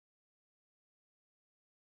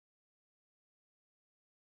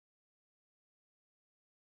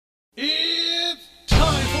It's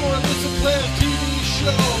time for Alyssa Claire's TV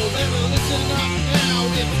show. Better listen up now,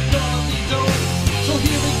 it's gonna be dope. So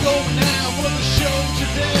here we go now for the show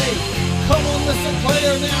today. Come on, Alyssa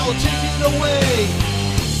Claire, now take it away.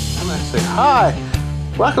 I'm gonna say hi.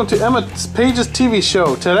 Welcome to Emma Page's TV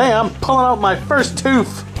show. Today I'm pulling out my first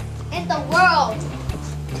tooth. In the world.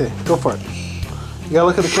 Okay, go for it. You gotta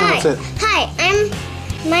look at the camera and say it. Hi,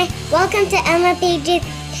 welcome to Emma Page's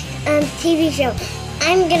TV show.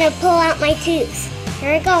 I'm gonna pull out my tooth.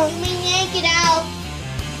 Here we go. Let me yank it out.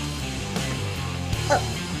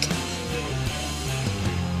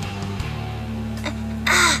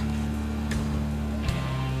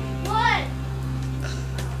 What?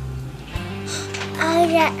 Oh,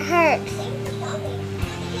 that hurts.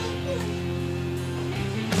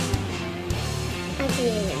 I can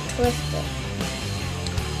even twist it.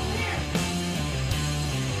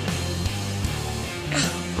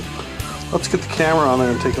 Let's get the camera on there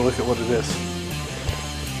and take a look at what it is.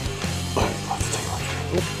 Alright, let's take a look.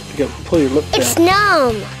 Oh, you gotta pull your lip down. It's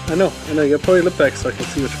numb. I know. You gotta pull your lip back so I can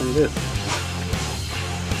see which one it is.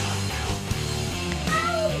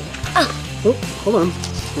 Oh, hold on.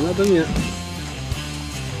 We're not done yet.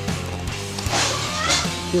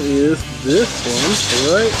 It is this one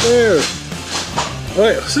right there.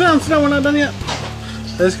 Alright, sit down, we're not done yet.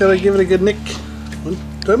 I just gotta give it a good nick. Do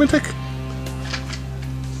I have my tick?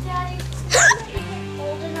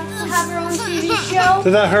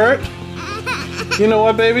 Did that hurt? You know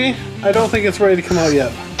what, baby? I don't think it's ready to come out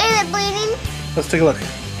yet. Is it bleeding? Let's take a look.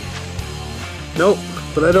 Nope,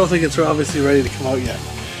 but I don't think it's obviously ready to come out yet.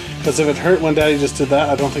 Because if it hurt when Daddy just did that,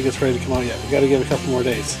 I don't think it's ready to come out yet. We gotta give it a couple more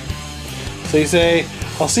days. So you say,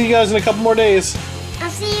 I'll see you guys in a couple more days. I'll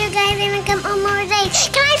see you guys in a couple more days.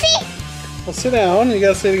 Can I see? Well, sit down. You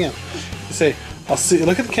gotta say it again. You say, I'll see.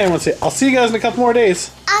 Look at the camera and say, I'll see you guys in a couple more days.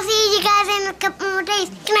 I'll see you guys in a couple more days.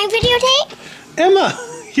 Can I videotape? Emma,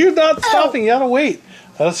 you're not stopping. You gotta wait.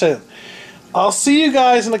 Let's say, I'll see you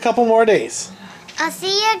guys in a couple more days. I'll see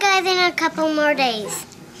you guys in a couple more days.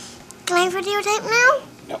 Can I videotape now?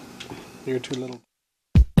 No, you're too little.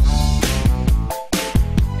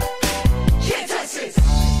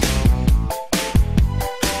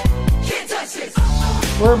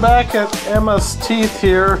 We're back at Emma's teeth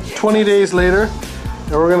here 20 days later,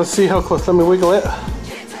 and we're gonna see how close. Let me wiggle it.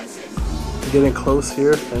 Getting close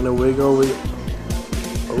here, and a wiggle.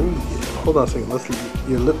 Oh yeah, hold on a second, let's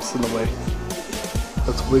your lips in the way.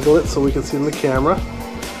 Let's wiggle it so we can see in the camera.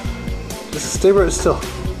 Just stay right still.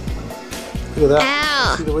 Look at that.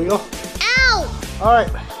 Ow. See the wiggle? Ow! Alright,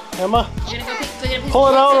 Emma. You're gonna go get a piece Pull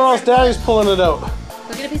of it out or toilet else paper. Daddy's pulling it out.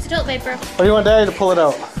 Go get a piece of toilet paper. Or you want Daddy to pull it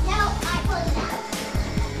out? No, I pulled it out.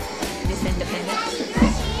 Just independent.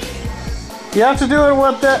 You have to do it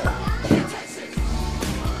with that.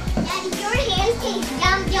 Daddy, your hands taste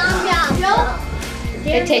yum, yum, yum. No?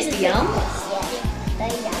 It tastes yum.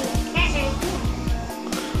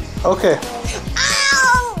 Okay.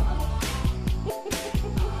 Ow!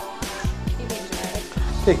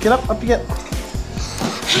 Okay, get up you get.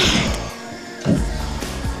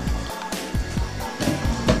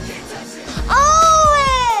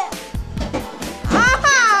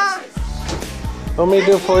 Want me to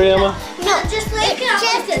do it for you, Emma? No, just like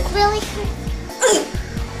just really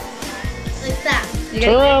like that. You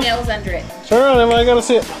Turn gotta around. get your nails under it. Turn around, Emma, I gotta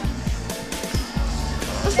see it.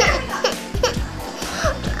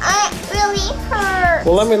 It really hurts.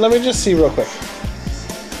 Well, let me just see real quick.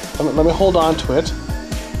 Let me hold on to it.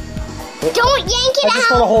 Don't yank it I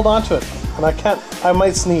just want to out. hold on to it, and I can't. I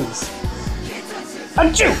might sneeze.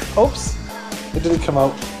 Achoo! Oops, it didn't come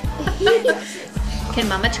out. Can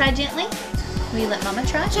Mama try gently? Will you let Mama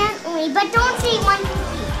try? Gently, but don't say one.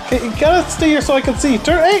 Okay, you gotta stay here so I can see.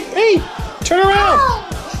 Turn, hey, turn around.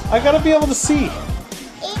 Ow! I gotta be able to see. It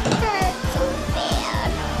hurts so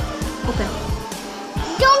bad. Open.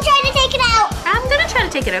 Don't try to take it out. I'm gonna try to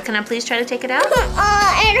take it out. Can I please try to take it out? It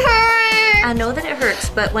hurts. I know that it hurts,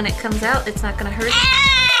 but when it comes out, it's not gonna hurt.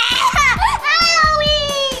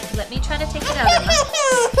 Owie! Let me try to take it out, Emma.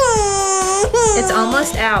 It's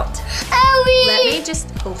almost out. Owie! Let me just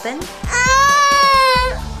open.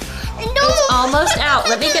 No. It's almost out.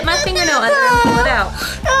 Let me get my fingernail under and pull it out.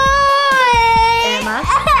 Emma,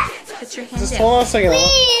 put your hand Just down. hold on a second, Emma.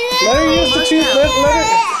 Let her use the tooth. Let her.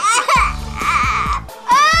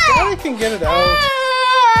 Daddy can get it out.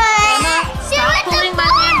 Emma, stop pulling my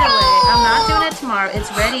hand away. I'm not doing it tomorrow. It's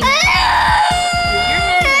ready. Move your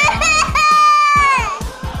hand down.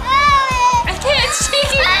 I can't see.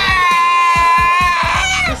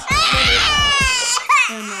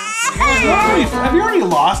 Have you already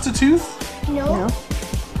lost a tooth? No.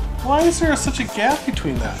 Why is there such a gap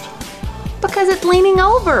between that? Because it's leaning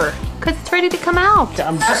over. Because it's ready to come out.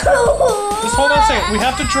 Okay, just hold on a second. We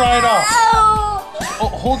have to dry it off. Oh,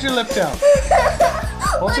 hold your lip down.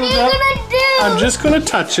 What are you gonna do? I'm just gonna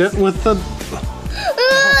touch it with the.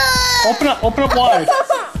 Open up wide.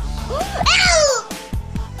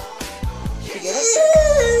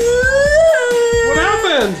 What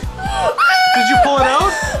happened? Did you pull it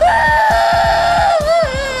out?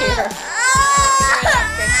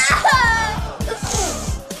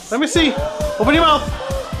 Let me see. Open your mouth.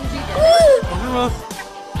 Open your mouth.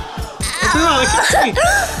 Open your mouth. I can't see.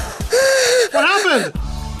 What happened?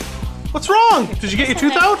 What's wrong? Did you get your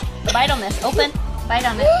tooth out? Bite on this. Open. Bite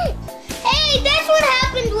on it. Hey, that's what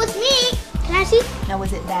happened with me. Can I see? Now,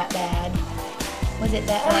 was it that bad? Was it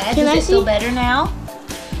that bad? Can Does I it feel see? better now?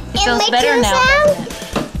 It feels makes better no now, sound?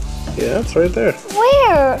 doesn't it? Yeah, it's right there.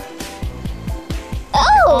 Where? All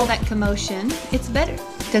Oh. that commotion. It's better.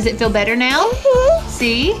 Does it feel better now? Mhm.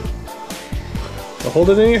 See? Now hold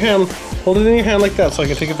it in your hand. Hold it in your hand like that so I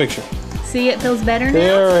can take a picture. See, it feels better now?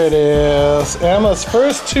 There it is. Emma's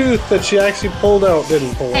first tooth that she actually pulled out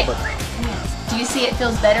didn't pull Hey, over. do you see it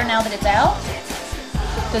feels better now that it's out?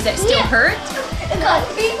 Does it still hurt? It got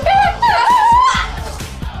me.